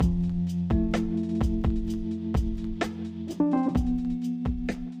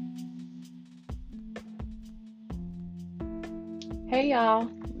Hey y'all,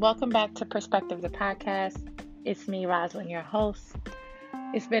 welcome back to Perspective the Podcast. It's me, Roslyn, your host.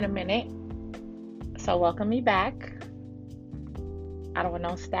 It's been a minute, so welcome me back. I don't want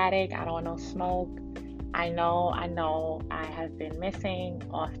no static, I don't want no smoke. I know, I have been missing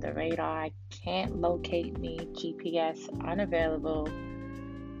off the radar. I can't locate me, GPS unavailable,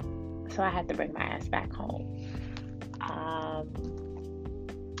 so I had to bring my ass back home.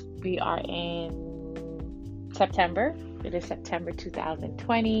 We are in September. It is September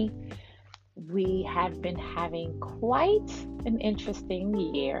 2020. We have been having quite an interesting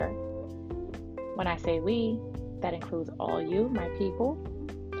year. When I say we, that includes all you, my people.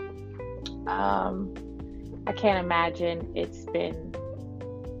 I can't imagine it's been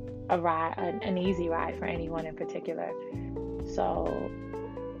a ride, an easy ride for anyone in particular. So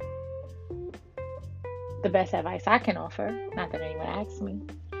the best advice I can offer, not that anyone asks me,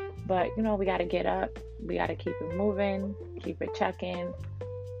 but we got to get up, we got to keep it moving, keep it chucking.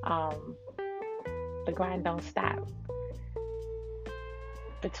 The grind don't stop.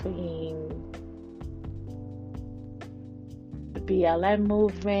 Between the BLM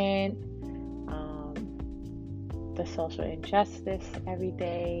movement, the social injustice every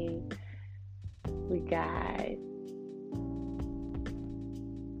day, we got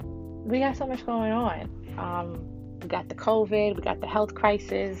so much going on. We got the COVID, we got the health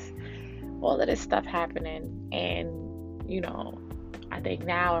crisis, all of this stuff happening. And, I think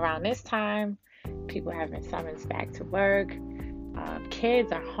now around this time, people have been summoned back to work.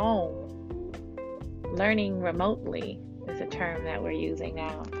 Kids are home. Learning remotely is a term that we're using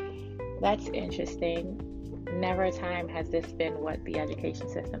now. That's interesting. Never a time has this been what the education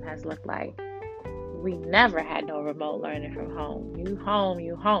system has looked like. We never had no remote learning from home. You home.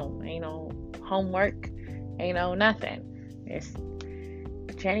 Ain't no homework. Ain't no nothing. It's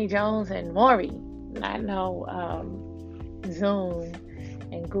Jenny Jones and Maury. Not no Zoom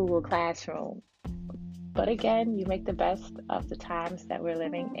and Google Classroom. But again, you make the best of the times that we're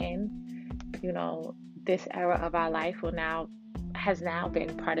living in. This era of our life has now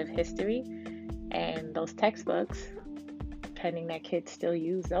been part of history. And those textbooks, pending that kids still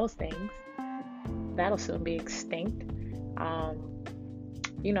use those things, that'll soon be extinct.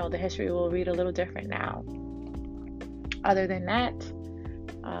 The history will read a little different now. Other than that,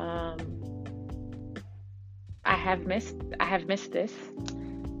 I have missed this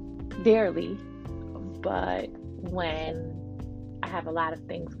dearly, but when I have a lot of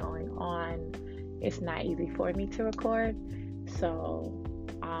things going on, it's not easy for me to record. So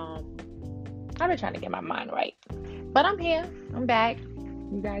I've been trying to get my mind right, but I'm here. I'm back.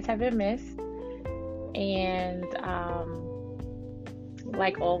 You guys have been missed, and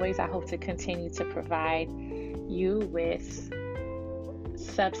like always, I hope to continue to provide you with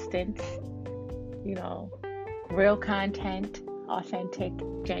substance, real content, authentic,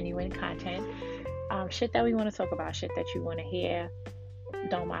 genuine content, shit that we want to talk about, shit that you want to hear,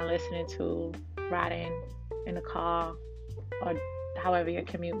 don't mind listening to, riding in the car, or however your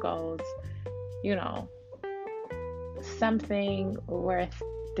commute goes, something worth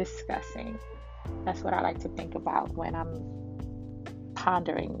discussing. That's what I like to think about when I'm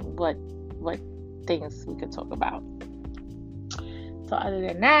pondering what things we could talk about. So other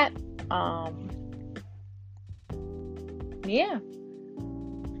than that,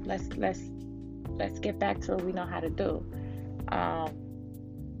 let's get back to what we know how to do.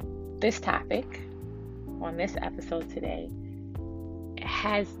 This topic on this episode today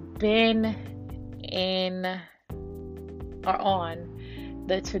has been on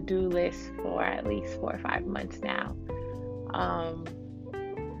the to-do list for at least 4 or 5 months now.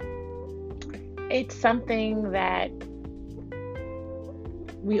 It's something that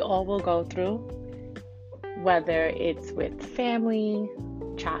we all will go through, whether it's with family,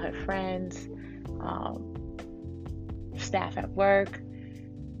 childhood friends, staff at work.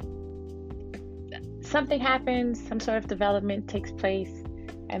 Something happens, some sort of development takes place,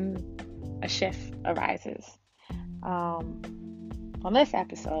 and a shift arises. On this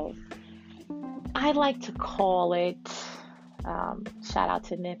episode, I like to call it, shout out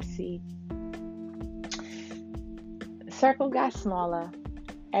to Nipsey, the circle got smaller,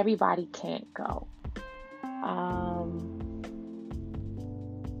 everybody can't go.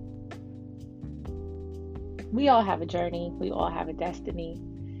 We all have a journey, we all have a destiny,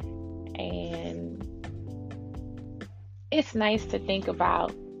 and it's nice to think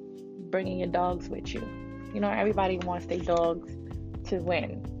about bringing your dogs with you. Everybody wants their dogs to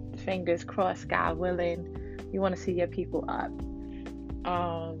win. Fingers crossed, God willing, you want to see your people up.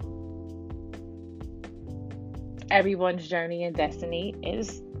 Everyone's journey and destiny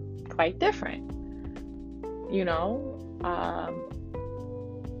is quite different.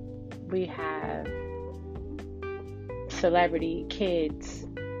 We have celebrity kids.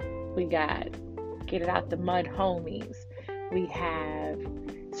 We got get it out the mud homies. We have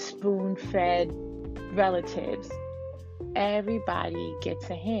spoon-fed relatives. Everybody gets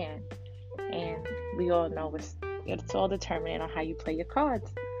a hand, and we all know it's all determined on how you play your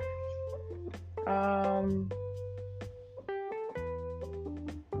cards.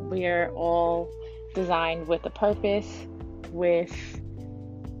 We're all designed with a purpose, with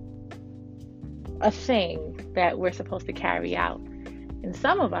a thing that we're supposed to carry out. And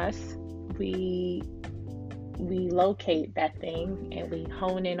some of us, we locate that thing and we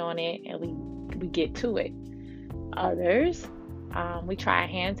hone in on it and we get to it. Others, we try our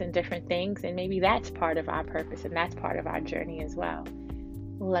hands in different things, and maybe that's part of our purpose and that's part of our journey as well.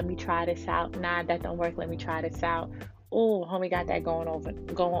 Let me try this out. Nah, that don't work. Let me try this out. Oh, homie got that going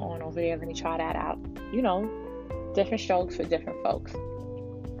on over there. Let me try that out. Different strokes for different folks.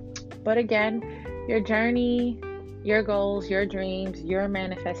 But again, your journey, your goals, your dreams, your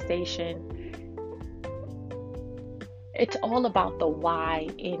manifestation, it's all about the why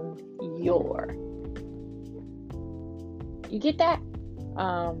in your. You get that?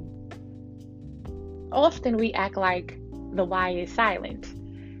 Often we act like the why is silent,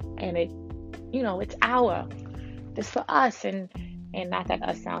 and it's this for us, and not that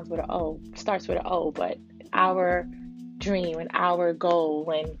us sounds with an O, starts with an O, but our dream and our goal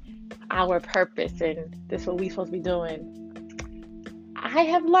and our purpose, and this is what we're supposed to be doing. I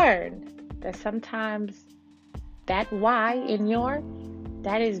have learned that sometimes that why in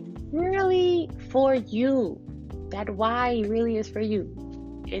that is really for you. That why really is for you.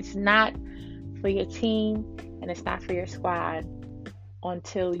 It's not for your team, and it's not for your squad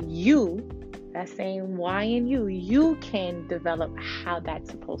until you, that same why in you can develop how that's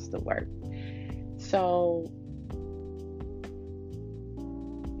supposed to work. So,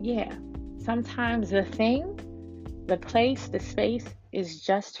 yeah, sometimes the thing, the place, the space is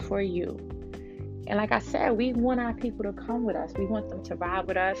just for you. And like I said, we want our people to come with us. We want them to ride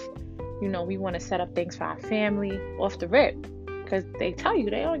with us. We want to set up things for our family off the rip, because they tell you you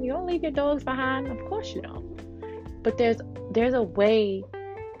don't leave your dogs behind. Of course you don't. But there's a way,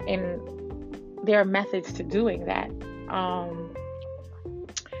 and there are methods to doing that.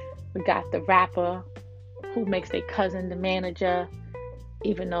 We got the rapper who makes their cousin the manager,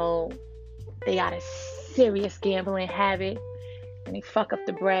 even though they got a serious gambling habit and they fuck up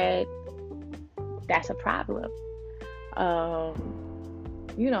the bread. That's a problem.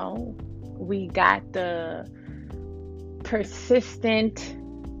 We got the persistent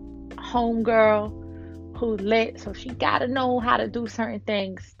homegirl who lit, so she gotta know how to do certain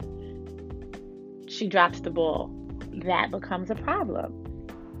things. She drops the ball. That becomes a problem.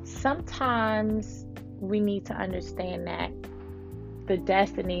 Sometimes we need to understand that the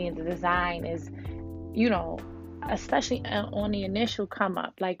destiny and the design is, especially on the initial come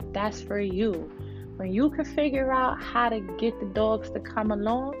up, like that's for you. When you can figure out how to get the dogs to come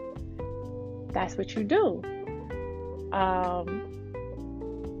along, that's what you do.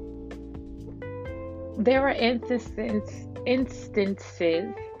 There are instances,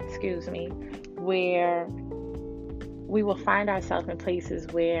 where we will find ourselves in places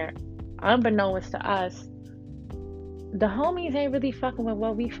where, unbeknownst to us, the homies ain't really fucking with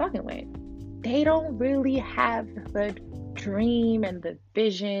what we fucking with. They don't really have the dream and the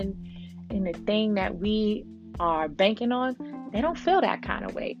vision and the thing that we are banking on. They don't feel that kind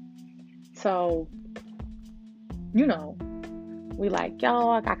of way. So, we like, yo,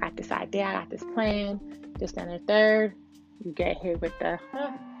 I got this idea, I got this plan, this and the third. You get here with the,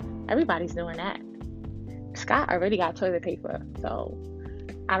 everybody's doing that. Scott already got toilet paper, so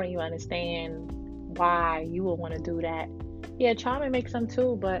I don't even understand why you would want to do that. Yeah, Charmin makes some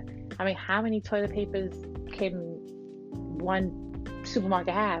too, but how many toilet papers can one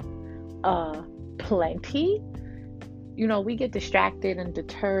supermarket have? Plenty. We get distracted and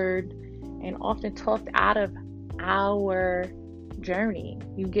deterred and often talked out of our journey.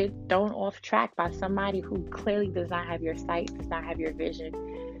 You get thrown off track by somebody who clearly does not have your sight, does not have your vision,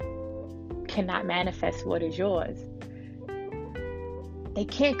 cannot manifest what is yours. They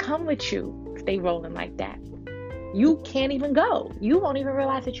can't come with you if they rolling like that. You can't even go. You won't even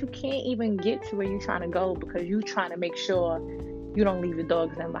realize that you can't even get to where you're trying to go because you're trying to make sure you don't leave the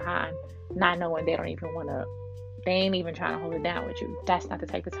dogs in behind, not knowing they ain't even trying to hold it down with you. That's not the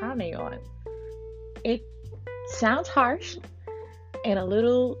type of time they're on. It sounds harsh and a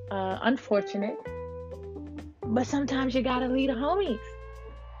little unfortunate, but sometimes you gotta leave the homies.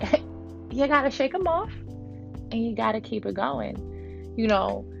 You gotta shake them off and you gotta keep it going.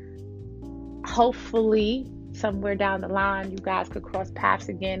 Hopefully somewhere down the line, you guys could cross paths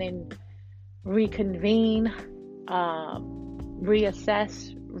again and reconvene,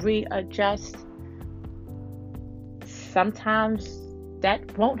 reassess, readjust. Sometimes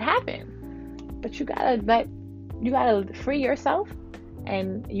that won't happen, but you gotta free yourself,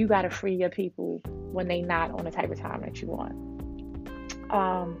 and you gotta free your people when they not on the type of time that you want.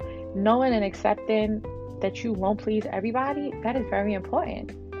 Knowing and accepting that you won't please everybody, that is very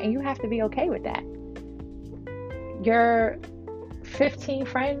important, and you have to be okay with that. Your 15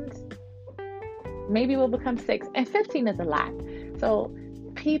 friends maybe will become 6, and 15 is a lot. So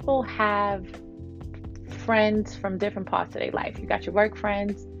people have friends from different parts of their life. You got your work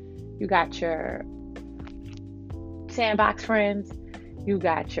friends, you got your sandbox friends, you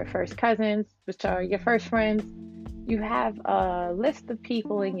got your first cousins, which are your first friends. You have a list of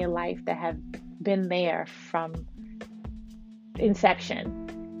people in your life that have been there from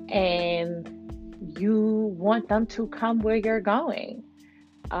inception, and you want them to come where you're going.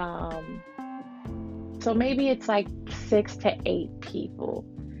 So maybe it's like 6 to 8 people.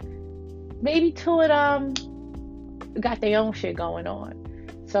 Maybe 2 of them got their own shit going on.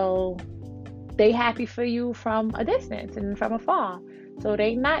 So they happy for you from a distance and from afar. So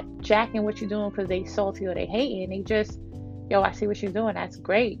they not jacking what you're doing because they salty or they hating. They just, yo, I see what you're doing. That's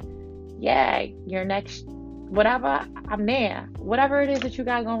great. Yeah, your next, whatever, I'm there. Whatever it is that you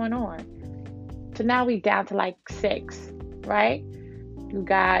got going on. So now we down to like 6, right? You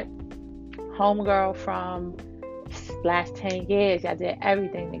got homegirl from last 10 years. Y'all did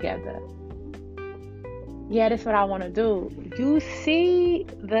everything together. Yeah, that's what I want to do. You see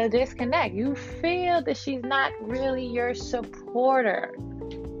the disconnect. You feel that she's not really your supporter.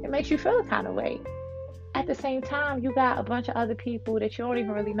 It makes you feel a kind of way. At the same time, you got a bunch of other people that you don't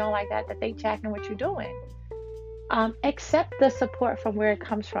even really know like that they checking what you're doing. Accept the support from where it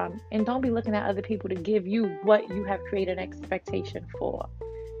comes from, and don't be looking at other people to give you what you have created an expectation for.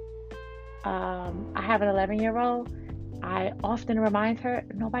 I have an 11-year-old. I often remind her,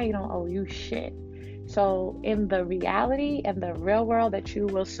 nobody don't owe you shit. So in the reality and the real world that you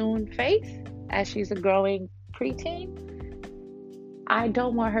will soon face as she's a growing preteen, I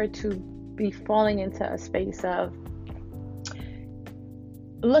don't want her to be falling into a space of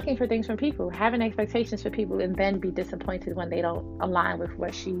looking for things from people, having expectations for people, and then be disappointed when they don't align with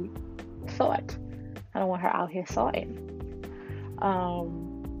what she thought. I don't want her out here sorting.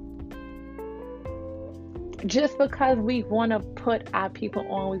 Just because we want to put our people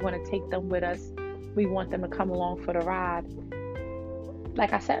on, we want to take them with us, we want them to come along for the ride.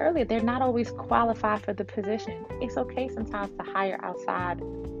 Like I said earlier, they're not always qualified for the position. It's okay sometimes to hire outside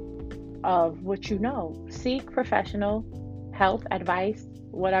of what you know. Seek professional help, advice,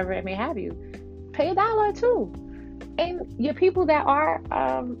 whatever it may have you. Pay $1 or $2. And your people that are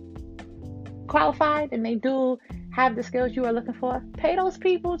qualified and they do have the skills you are looking for, pay those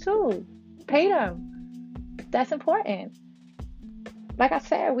people too. Pay them. That's important. Like I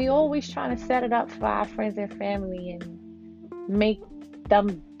said, we always trying to set it up for our friends and family and make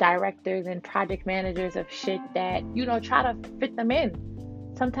them directors and project managers of shit that, try to fit them in.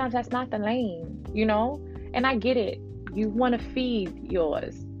 Sometimes that's not the lane, And I get it. You want to feed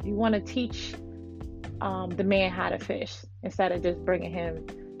yours. You want to teach the man how to fish instead of just bringing him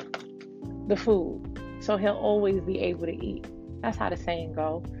the food. So he'll always be able to eat. That's how the saying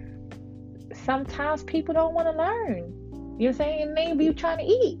goes. Sometimes people don't want to learn. You know what I'm saying? And they be trying to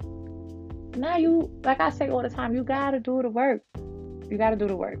eat. Now like I say all the time, you got to do the work. You got to do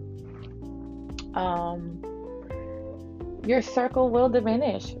the work. Your circle will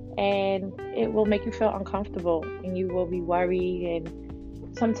diminish and it will make you feel uncomfortable and you will be worried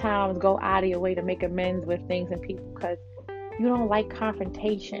and sometimes go out of your way to make amends with things and people because you don't like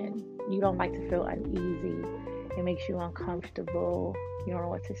confrontation. You don't like to feel uneasy. It makes you uncomfortable. You don't know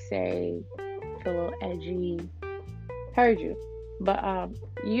what to say. Feel a little edgy. Heard you. But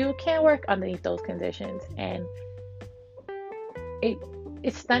you can't work underneath those conditions and it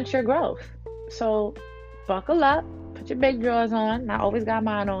stunts your growth. So buckle up. Put your big drawers on. I always got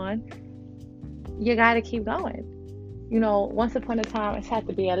mine on. You got to keep going. Once upon a time, it's had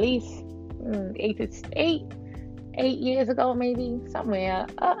to be at least 8 years ago, maybe somewhere,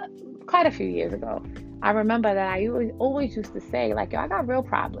 quite a few years ago. I remember that I always used to say, like, yo, I got real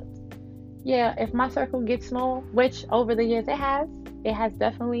problems. Yeah, if my circle gets small, which over the years it has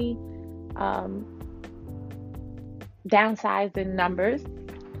definitely downsized in numbers,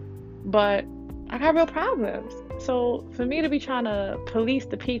 but I got real problems. So for me to be trying to police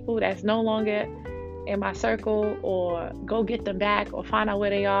the people that's no longer in my circle or go get them back or find out where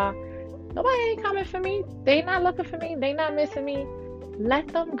they are, nobody ain't coming for me. They not looking for me. They not missing me. let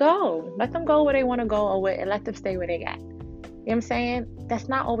them go. Let them go where they want to go and let them stay where they at. You know what I'm saying? That's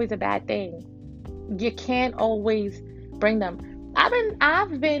not always a bad thing. You can't always bring them.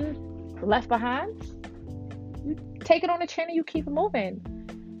 I've been left behind. You take it on the chin and you keep it moving.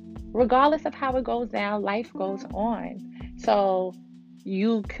 Regardless of how it goes down, life goes on. So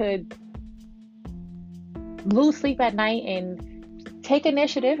you could lose sleep at night and take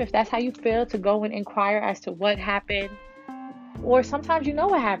initiative if that's how you feel to go and inquire as to what happened. Or sometimes you know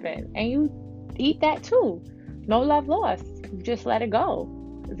what happened and you eat that too. No love lost. You just let it go.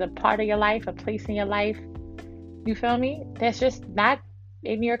 It's a part of your life, a place in your life. You feel me? That's just not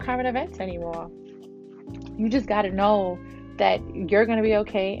in your current events anymore. You just got to know that you're going to be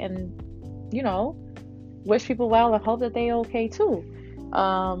okay and, wish people well and hope that they're okay too.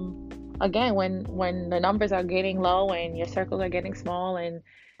 Again, when the numbers are getting low and your circles are getting small and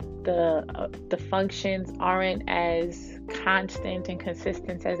the functions aren't as constant and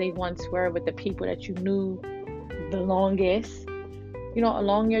consistent as they once were with the people that you knew the longest,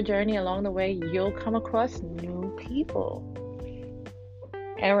 along your journey, along the way, you'll come across new people.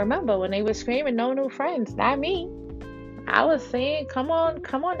 And remember, when they were screaming, no new friends, not me. I was saying, come on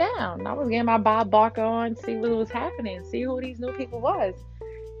down. I was getting my Bob Barker on, see what was happening, see who these new people was.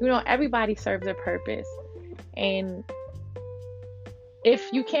 Everybody serves a purpose. And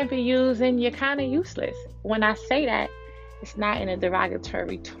if you can't be used, then you're kind of useless. When I say that, it's not in a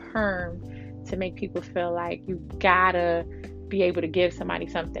derogatory term to make people feel like you gotta be able to give somebody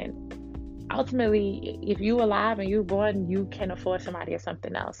something. Ultimately, if you're alive and you're born, you can afford somebody or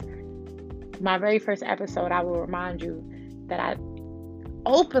something else. My very first episode, I will remind you that I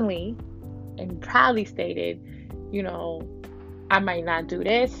openly and proudly stated, I might not do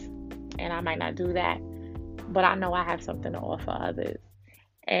this and I might not do that, but I know I have something to offer others.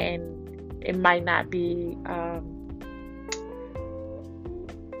 And it might not be, a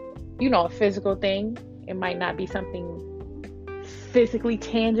physical thing. It might not be something physically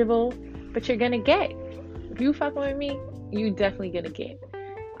tangible, but you're going to get. If you fucking with me, you definitely going to get.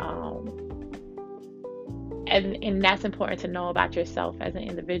 And that's important to know about yourself as an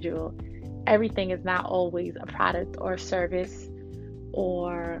individual. Everything is not always a product or a service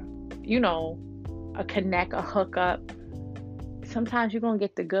or, a connect, a hookup. Sometimes you're going to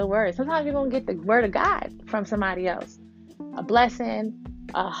get the good word. Sometimes you're going to get the word of God from somebody else. A blessing,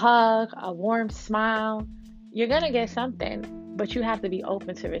 a hug, a warm smile. You're going to get something, but you have to be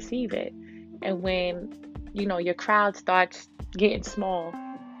open to receive it. And when, your crowd starts getting small,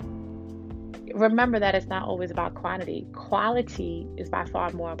 remember that it's not always about quantity. Quality is by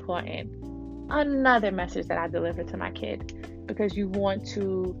far more important. Another message that I deliver to my kid, because you want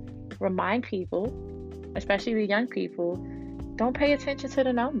to remind people, especially the young people, don't pay attention to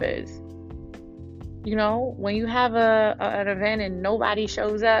the numbers. When you have an event and nobody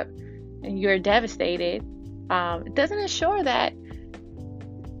shows up and you're devastated, it doesn't ensure that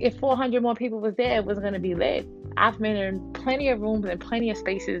if 400 more people was there, it was going to be lit. I've been in plenty of rooms and plenty of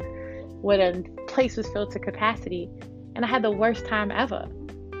spaces where the place was filled to capacity, and I had the worst time ever.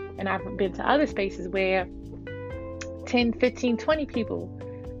 And I've been to other spaces where 10, 15, 20 people,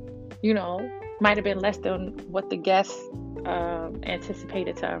 might have been less than what the guests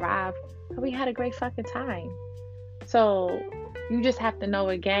anticipated to arrive, but we had a great fucking time. So you just have to know,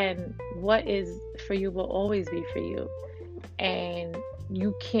 again, what is for you will always be for you. And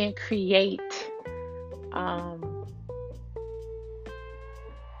you can't create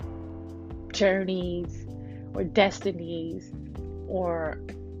journeys or destinies or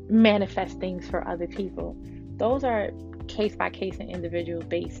manifest things for other people. Those are case by case and individual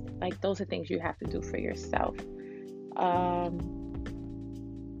based. Like, those are things you have to do for yourself.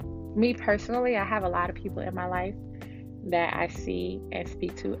 Me personally, I have a lot of people in my life that I see and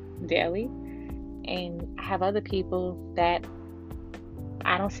speak to daily, and I have other people that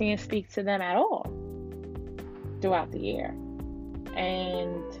I don't see and speak to them at all throughout the year.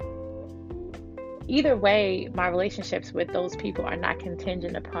 And either way, my relationships with those people are not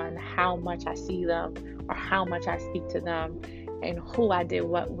contingent upon how much I see them or how much I speak to them and who I did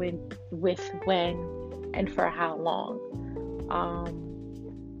what with when and for how long.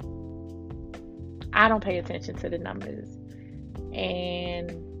 I don't pay attention to the numbers,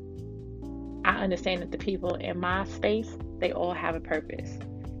 and I understand that the people in my space, they all have a purpose,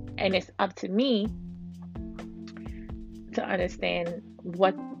 and it's up to me to understand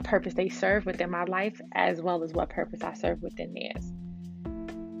what purpose they serve within my life, as well as what purpose I serve within theirs.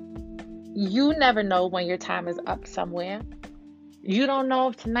 You never know when your time is up somewhere. You don't know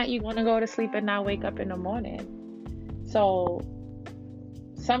if tonight you're going to go to sleep and not wake up in the morning. So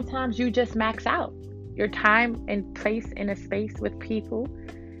sometimes you just max out. Your time and place in a space with people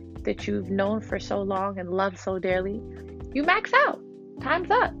that you've known for so long and loved so dearly, you max out.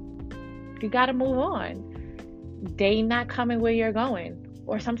 Time's up. You got to move on. They not coming where you're going,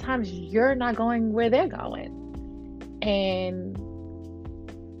 or sometimes you're not going where they're going. And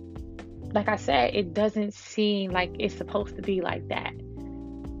like I said, it doesn't seem like it's supposed to be like that,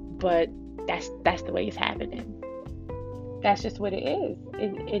 but that's the way it's happening. That's just what it is.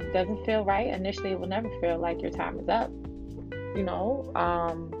 It doesn't feel right. Initially, it will never feel like your time is up. You know,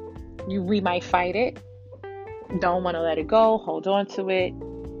 we might fight it, don't want to let it go, hold on to it.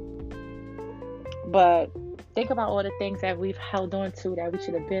 But think about all the things that we've held on to that we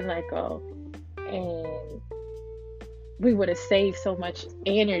should have been let go. And we would have saved so much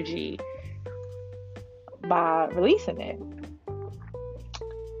energy by releasing it.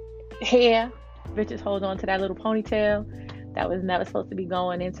 Hair, bitches hold on to that little ponytail that was never supposed to be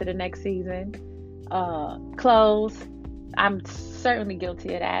going into the next season. Clothes, I'm certainly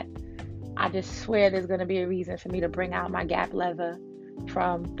guilty of that. I just swear there's going to be a reason for me to bring out my Gap leather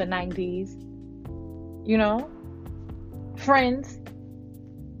from the 90s. You know? Friends.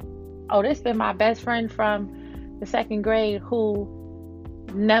 Oh, this been my best friend from the second grade who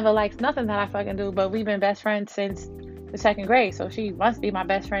never likes nothing that I fucking do, but we've been best friends since the second grade, so she must be my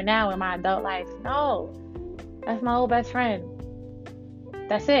best friend now in my adult life. No, that's my old best friend.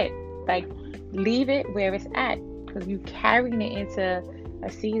 That's it. Like, leave it where it's at, because you carrying it into a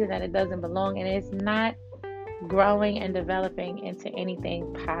season that it doesn't belong, and it's not growing and developing into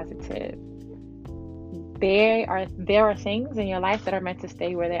anything positive. There are things in your life that are meant to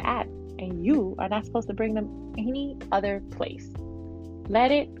stay where they're at, and you are not supposed to bring them any other place.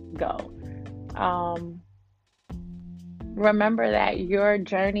 Let it go. Remember that your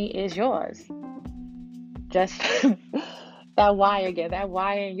journey is yours. Just that why again, that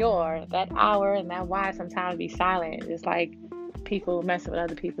why in your, that hour and that why sometimes be silent. It's like people messing with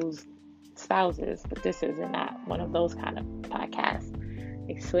other people's spouses, but this is not one of those kind of podcasts.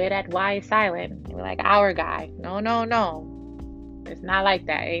 They swear that why is silent. We're like, our guy. No. It's not like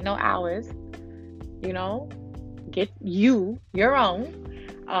that. Ain't no hours. You know, get your own.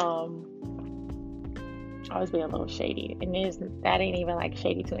 I was being a little shady, and that ain't even like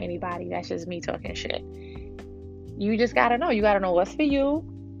shady to anybody. That's just me talking shit. You just gotta know. You gotta know what's for you.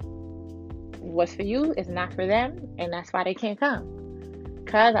 What's for you is not for them, and that's why they can't come.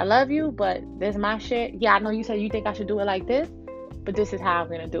 Cause I love you, but this is my shit. Yeah, I know you said you think I should do it like this, but this is how I'm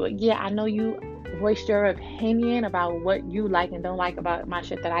gonna do it. Yeah, I know you voiced your opinion about what you like and don't like about my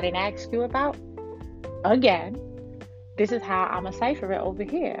shit that I didn't ask you about. Again, this is how I'm gonna cipher it over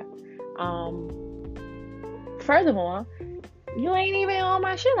here. Furthermore, you ain't even on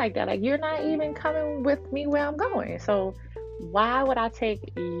my shit like that. Like, you're not even coming with me where I'm going. So why would I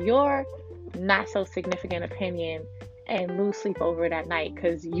take your not so significant opinion and lose sleep over it at night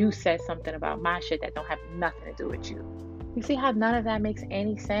because you said something about my shit that don't have nothing to do with you? You see how none of that makes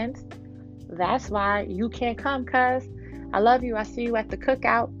any sense? That's why you can't come, cuz I love you. I see you at the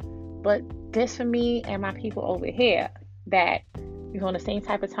cookout, but this for me and my people over here that you're on the same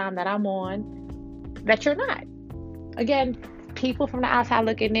type of time that I'm on, that you're not. Again, people from the outside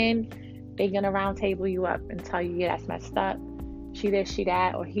looking in, they're gonna round table you up and tell you, yeah, that's messed up. She this, she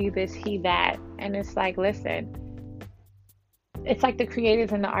that, or he this, he that. And it's like, listen, it's like the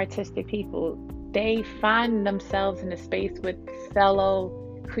creatives and the artistic people. They find themselves in a space with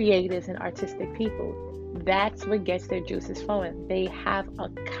fellow creatives and artistic people. That's what gets their juices flowing. They have a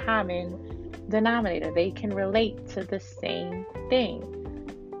common denominator. They can relate to the same thing.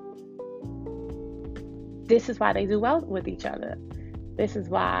 This is why they do well with each other. This is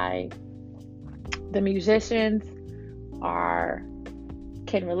why the musicians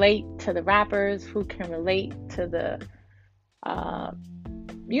can relate to the rappers, who can relate to the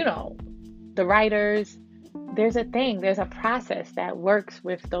the writers. There's a process that works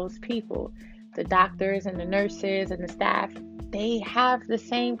with those people. The doctors and the nurses and the staff, they have the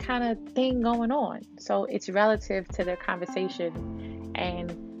same kind of thing going on. So it's relative to their conversation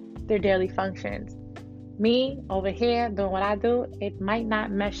and their daily functions. Me over here doing what I do, it might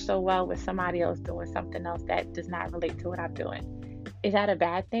not mesh so well with somebody else doing something else that does not relate to what I'm doing. Is that a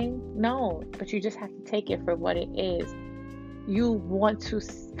bad thing? No, but you just have to take it for what it is. You want to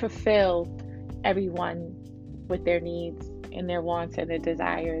fulfill everyone with their needs and their wants and their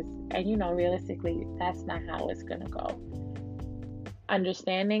desires. And realistically, that's not how it's going to go.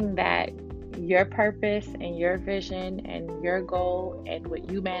 Understanding that your purpose and your vision and your goal and what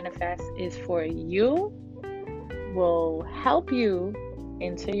you manifest is for you will help you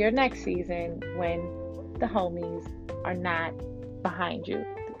into your next season when the homies are not behind you.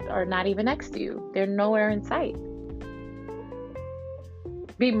 are not even next to you. They're nowhere in sight.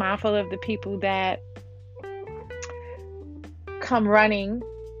 Be mindful of the people that come running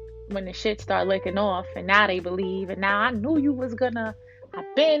when the shit start licking off, and now they believe, and now I knew you was gonna.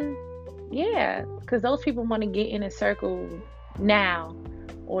 I've been, yeah, because those people want to get in a circle now,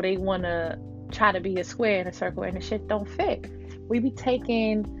 or they want to try to be a square in a circle, and the shit don't fit. We be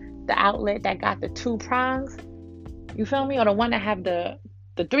taking the outlet that got the 2 prongs, you feel me, or the one that have the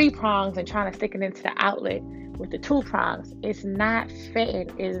 3 prongs and trying to stick it into the outlet with the 2 prongs. It's not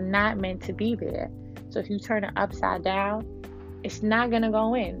fitting. It's not meant to be there. So if you turn it upside down, it's not gonna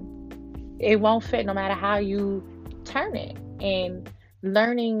go in. It won't fit no matter how you turn it. And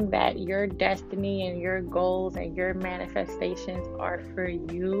learning that your destiny and your goals and your manifestations are for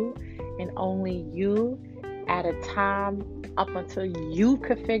you and only you at a time up until you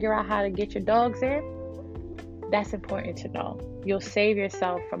could figure out how to get your dogs in, that's important to know. You'll save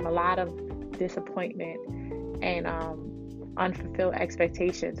yourself from a lot of disappointment and unfulfilled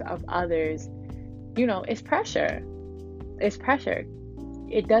expectations of others. It's pressure. It's pressure.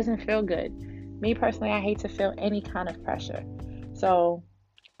 It doesn't feel good. Me personally, I hate to feel any kind of pressure. So,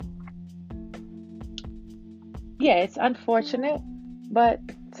 yeah, it's unfortunate, but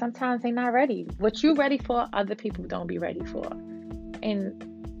sometimes they're not ready. What you're ready for, other people don't be ready for. And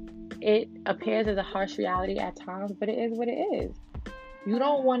it appears as a harsh reality at times, but it is what it is. You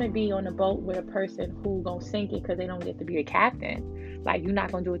don't want to be on a boat with a person who gonna sink it because they don't get to be a captain. Like, you're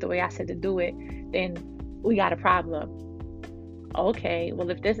not gonna do it the way I said to do it, then we got a problem. Okay, well,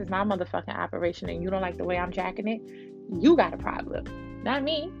 if this is my motherfucking operation and you don't like the way I'm jacking it, you got a problem, not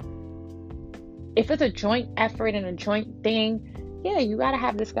me. If it's a joint effort and a joint thing, yeah, you gotta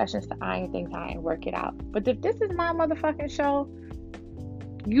have discussions to iron things out and work it out. But if this is my motherfucking show,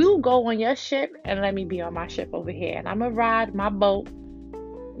 you go on your ship and let me be on my ship over here. And I'm gonna ride my boat,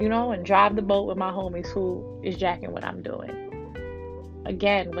 and drive the boat with my homies who is jacking what I'm doing.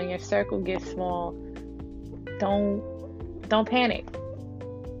 Again, when your circle gets small, don't panic.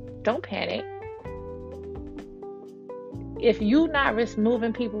 Don't panic. If you not risk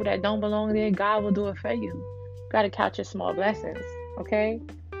moving people that don't belong there, God will do it for you. You gotta count your small blessings, okay?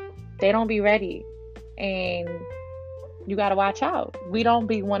 They don't be ready, and you gotta watch out. We don't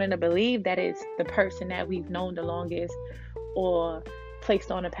be wanting to believe that it's the person that we've known the longest, or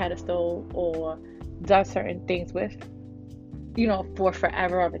placed on a pedestal, or done certain things with, for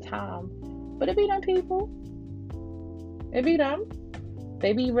forever of a time. But it be them people. It be them.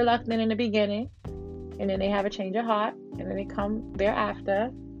 They be reluctant in the beginning, and then they have a change of heart, and then they come thereafter,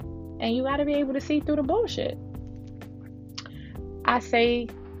 and you got to be able to see through the bullshit. I say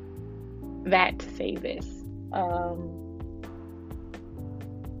that to say this.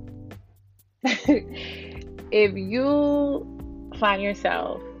 If you find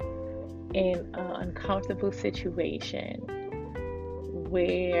yourself in an uncomfortable situation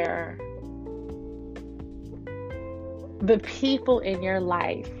where the people in your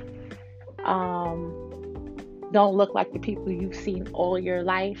life don't look like the people you've seen all your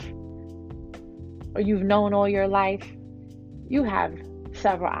life, or you've known all your life, you have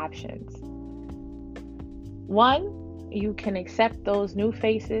several options. One, you can accept those new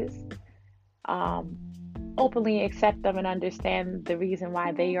faces, openly accept them and understand the reason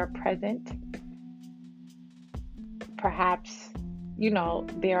why they are present. Perhaps,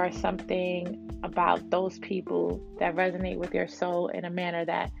 there are something about those people that resonate with your soul in a manner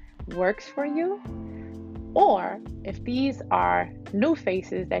that works for you. Or if these are new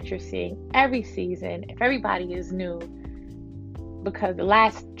faces that you're seeing every season, if everybody is new because the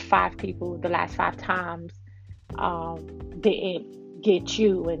last 5 people, the last 5 times didn't get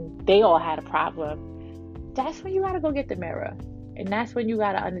you and they all had a problem, that's when you got to go get the mirror. And that's when you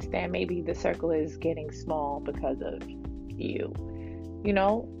got to understand maybe the circle is getting small because of you.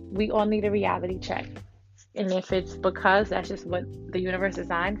 We all need a reality check. And if it's because that's just what the universe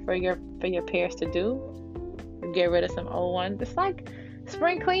designed for your peers to do, get rid of some old ones. It's like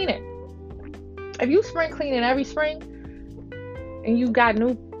spring cleaning. If you spring cleaning every spring and you got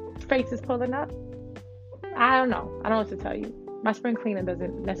new faces pulling up, I don't know. I don't know what to tell you. My spring cleaning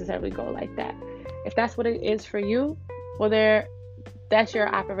doesn't necessarily go like that. If that's what it is for you, well, that's your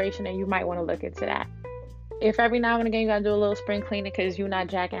operation, and you might want to look into that. If every now and again you gotta do a little spring cleaning because you're not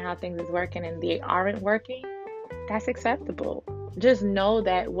jacking how things is working and they aren't working, that's acceptable. Just know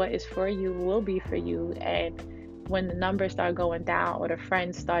that what is for you will be for you, and when the numbers start going down or the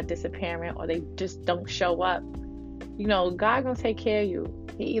friends start disappearing or they just don't show up, God gonna take care of you.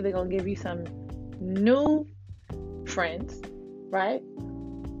 He either gonna give you some new friends, right?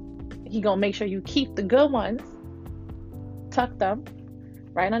 He gonna make sure you keep the good ones, tuck them,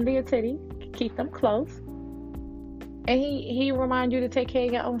 right under your titty, keep them close, and he remind you to take care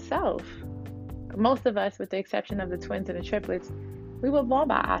of your own self. Most of us, with the exception of the twins and the triplets, we were born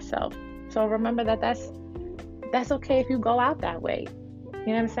by ourselves. So remember that's okay if you go out that way. You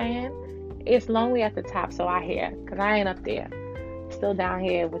know what I'm saying? It's lonely at the top, so I hear, because I ain't up there. Still down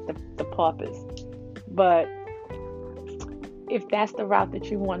here with the paupers. But if that's the route that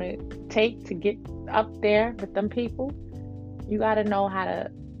you want to take to get up there with them people, you gotta know how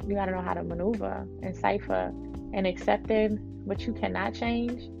to maneuver and cipher, and accepting what you cannot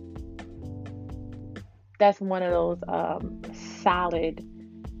change. That's one of those solid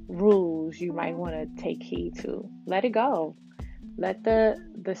rules you might want to take heed to. Let it go. Let the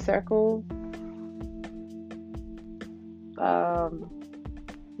circle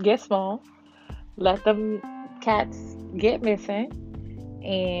get small. Let them cats get missing.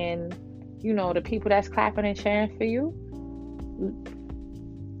 And, the people that's clapping and cheering for you,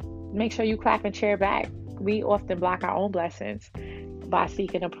 make sure you clap and cheer back. We often block our own blessings by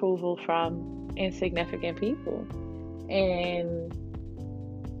seeking approval from insignificant people. And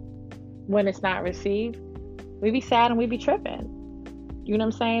when it's not received, we be sad and we be tripping. You know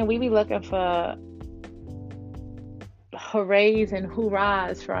what I'm saying? We be looking for hoorays and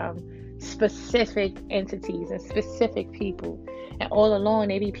hoorahs from specific entities and specific people. And all along,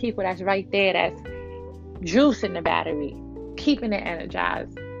 they be people that's right there, that's juicing the battery, keeping it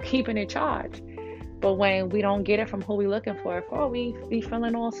energized, keeping it charged. But when we don't get it from who we looking for it for, we be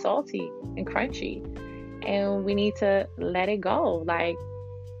feeling all salty and crunchy. And we need to let it go. Like,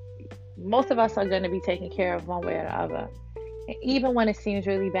 most of us are going to be taken care of one way or the other. And even when it seems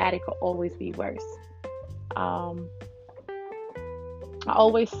really bad, it could always be worse. I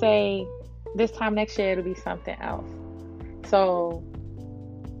always say this time next year, it'll be something else. So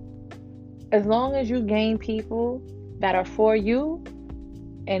as long as you gain people that are for you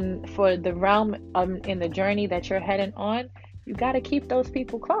and for the realm in the journey that you're heading on, you got to keep those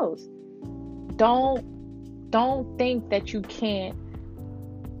people close. Don't think that you can't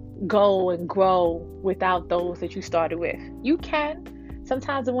go and grow without those that you started with. You can.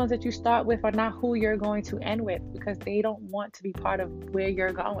 Sometimes the ones that you start with are not who you're going to end with, because they don't want to be part of where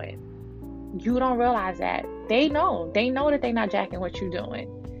you're going. You don't realize that. They know that they're not jacking what you're doing.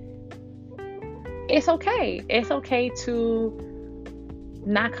 It's okay. It's okay to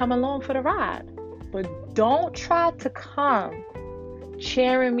not come along for the ride. But don't try to come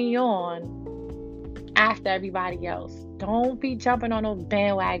cheering me on after everybody else. Don't be jumping on a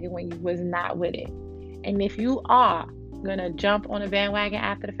bandwagon when you was not with it. And if you are gonna jump on a bandwagon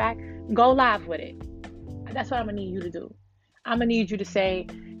after the fact, go live with it. That's what I'm gonna need you to do. I'm gonna need you to say,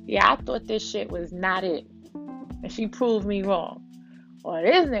 yeah, I thought this shit was not it, and she proved me wrong. Or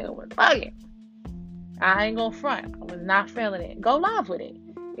this nigga was bugging. I ain't gonna front. I was not feeling it. Go live with it.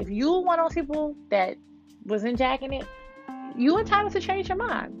 If you one of those people that wasn't jacking it, you entitled to change your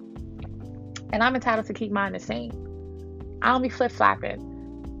mind. And I'm entitled to keep mine the same. I don't be flip-flopping.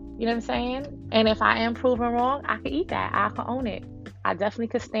 You know what I'm saying? And if I am proven wrong, I can eat that. I can own it. I definitely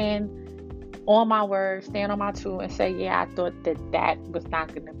could stand on my word, stand on my tool, and say, yeah, I thought that was not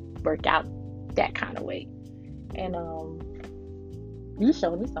going to work out that kind of way. And you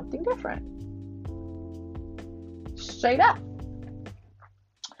showed me something different. Straight up.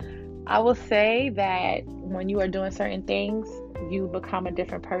 I will say that when you are doing certain things, you become a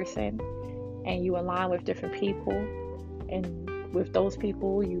different person, and you align with different people. And with those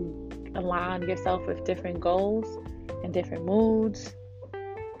people, you align yourself with different goals and different moods,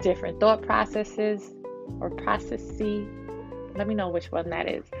 different thought processes or processes. Let me know which one that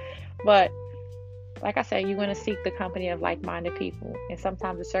is. But like I said, you're going to seek the company of like-minded people. And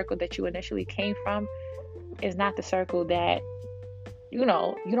sometimes the circle that you initially came from is not the circle that, you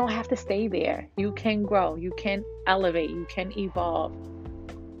don't have to stay there. You can grow. You can elevate. You can evolve.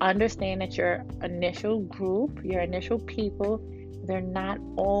 Understand that your initial group, your initial people, they're not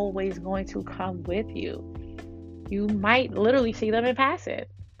always going to come with you. You might literally see them in passing,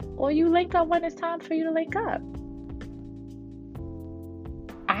 or you link up when it's time for you to link up.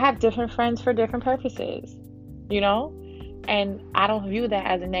 I have different friends for different purposes, and I don't view that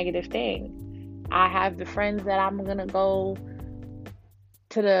as a negative thing. I have the friends that I'm going to go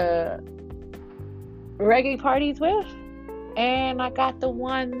to the reggae parties with, and I got the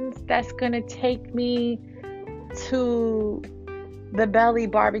ones that's going to take me to the Belly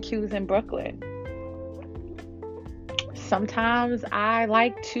barbecues in Brooklyn. Sometimes I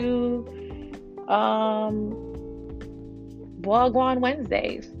like to blog on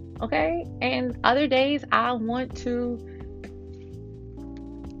Wednesdays, okay? And other days I want to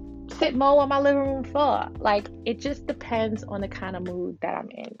sit mow on my living room floor. Like, it just depends on the kind of mood that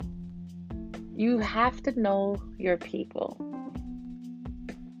I'm in. You have to know your people.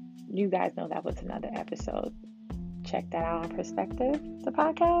 You guys know that was another episode. Check that out on Perspective, the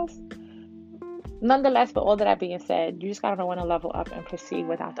podcast. Nonetheless, with all of that being said, you just gotta know when to level up and proceed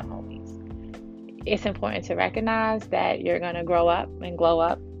without the homies. It's important to recognize that you're gonna grow up and glow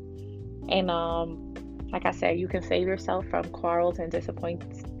up. And like I said, you can save yourself from quarrels and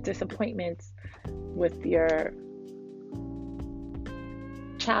disappointments with your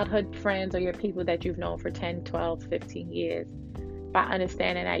childhood friends or your people that you've known for 10, 12, 15 years by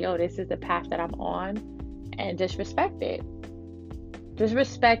understanding that, yo, this is the path that I'm on, and just respect it. Just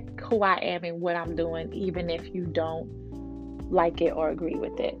respect who I am and what I'm doing, even if you don't like it or agree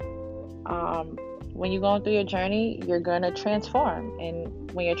with it. When you're going through your journey, you're going to transform.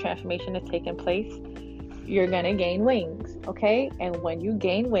 And when your transformation is taking place, you're going to gain wings, okay? And when you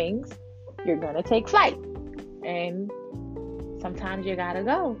gain wings, you're going to take flight. And sometimes you got to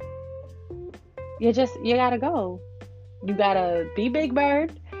go. You got to go. You got to be Big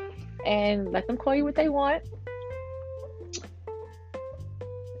Bird and let them call you what they want.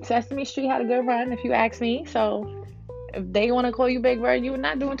 Sesame Street had a good run, if you ask me. So if they want to call you Big Bird, you're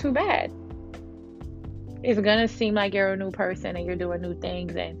not doing too bad. It's going to seem like you're a new person and you're doing new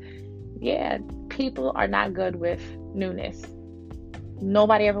things. And yeah, people are not good with newness.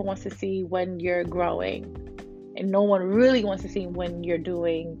 Nobody ever wants to see when you're growing. And no one really wants to see when you're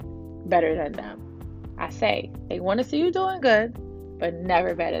doing better than them. I say, they want to see you doing good, but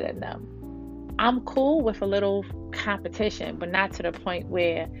never better than them. I'm cool with a little competition, but not to the point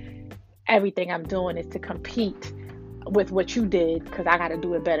where everything I'm doing is to compete with what you did because I got to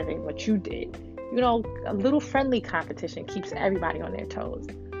do it better than what you did. You know, a little friendly competition keeps everybody on their toes.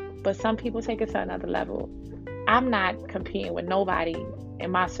 But some people take it to another level. I'm not competing with nobody in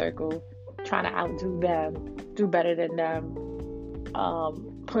my circle, trying to outdo them, do better than them,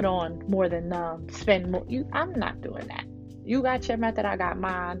 put on more than them, spend more. I'm not doing that. You got your method, I got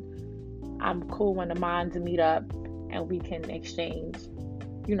mine. I'm cool when the minds meet up and we can exchange,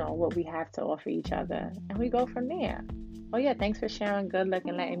 you know, what we have to offer each other. And we go from there. Oh yeah, thanks for sharing. Good luck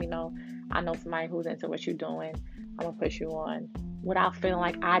and letting me know. I know somebody who's into what you're doing. I'm going to push you on without feeling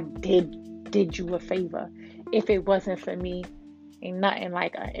like I did you a favor. If it wasn't for me, ain't nothing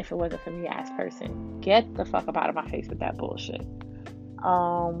like if it wasn't for me as person. Get the fuck up out of my face with that bullshit.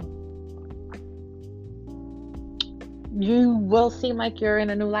 You will seem like you're in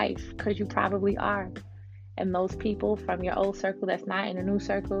a new life because you probably are. And those people from your old circle that's not in a new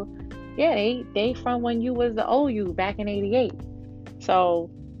circle, yeah, they from when you was the old you back in 88. So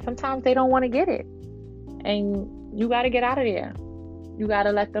sometimes they don't want to get it. And you got to get out of there. You got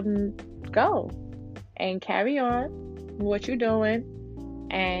to let them go and carry on what you're doing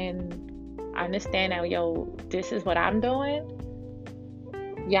and understand that, yo, this is what I'm doing.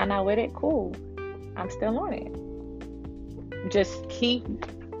 Y'all not with it? Cool. I'm still on it. Just keep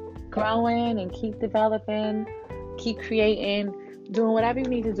growing and keep developing, keep creating, doing whatever you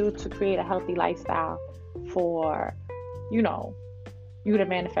need to do to create a healthy lifestyle for, you know, you to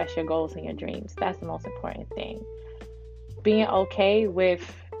manifest your goals and your dreams. That's the most important thing. Being okay with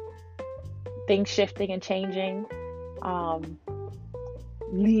things shifting and changing,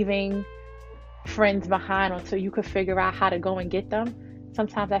 leaving friends behind until you could figure out how to go and get them.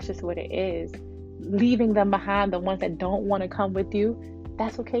 Sometimes that's just what it is. Leaving them behind, the ones that don't want to come with you,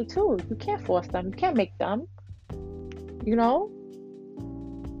 that's okay too. You can't force them. You can't make them. You know?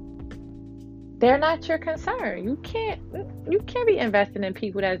 They're not your concern. You can't be investing in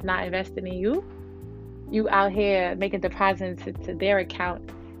people that's not investing in you. You out here making deposits to their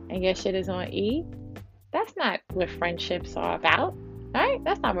account and your shit is on E. That's not what friendships are about. Right?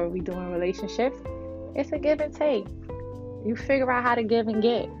 That's not what we do in relationships. It's a give and take. You figure out how to give and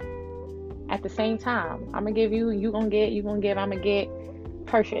get. At the same time, I'm going to give you, you going to get, you going to give, I'm going to get.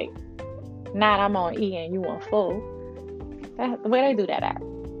 Perfect. Not I'm on E and you on full. That's the way they do that at.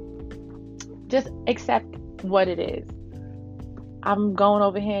 Just accept what it is. I'm going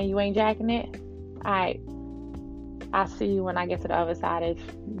over here and you ain't jacking it. Alright. I'll see you when I get to the other side if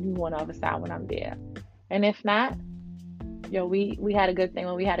you on the other side when I'm there. And if not, yo, we had a good thing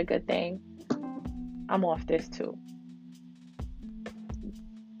when we had a good thing. I'm off this too.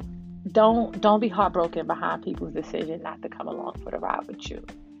 Don't be heartbroken behind people's decision not to come along for the ride with you.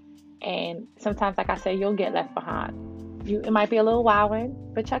 And sometimes, like I said, you'll get left behind. It might be a little wilding,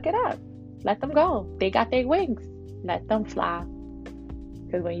 but chuck it up. Let them go. They got their wings. Let them fly.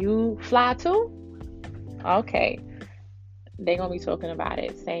 Because when you fly too, okay, they're going to be talking about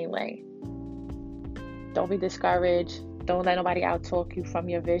it same way. Don't be discouraged. Don't let nobody out talk you from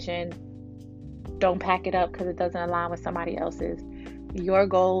your vision. Don't pack it up because it doesn't align with somebody else's. Your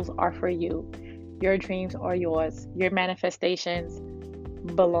goals are for you. Your dreams are yours. Your manifestations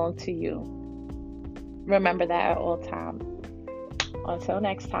belong to you. Remember that at all times. Until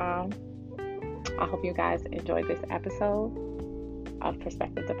next time, I hope you guys enjoyed this episode of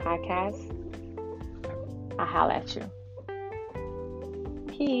Perspective the Podcast. I'll holla at you.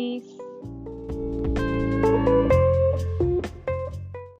 Peace.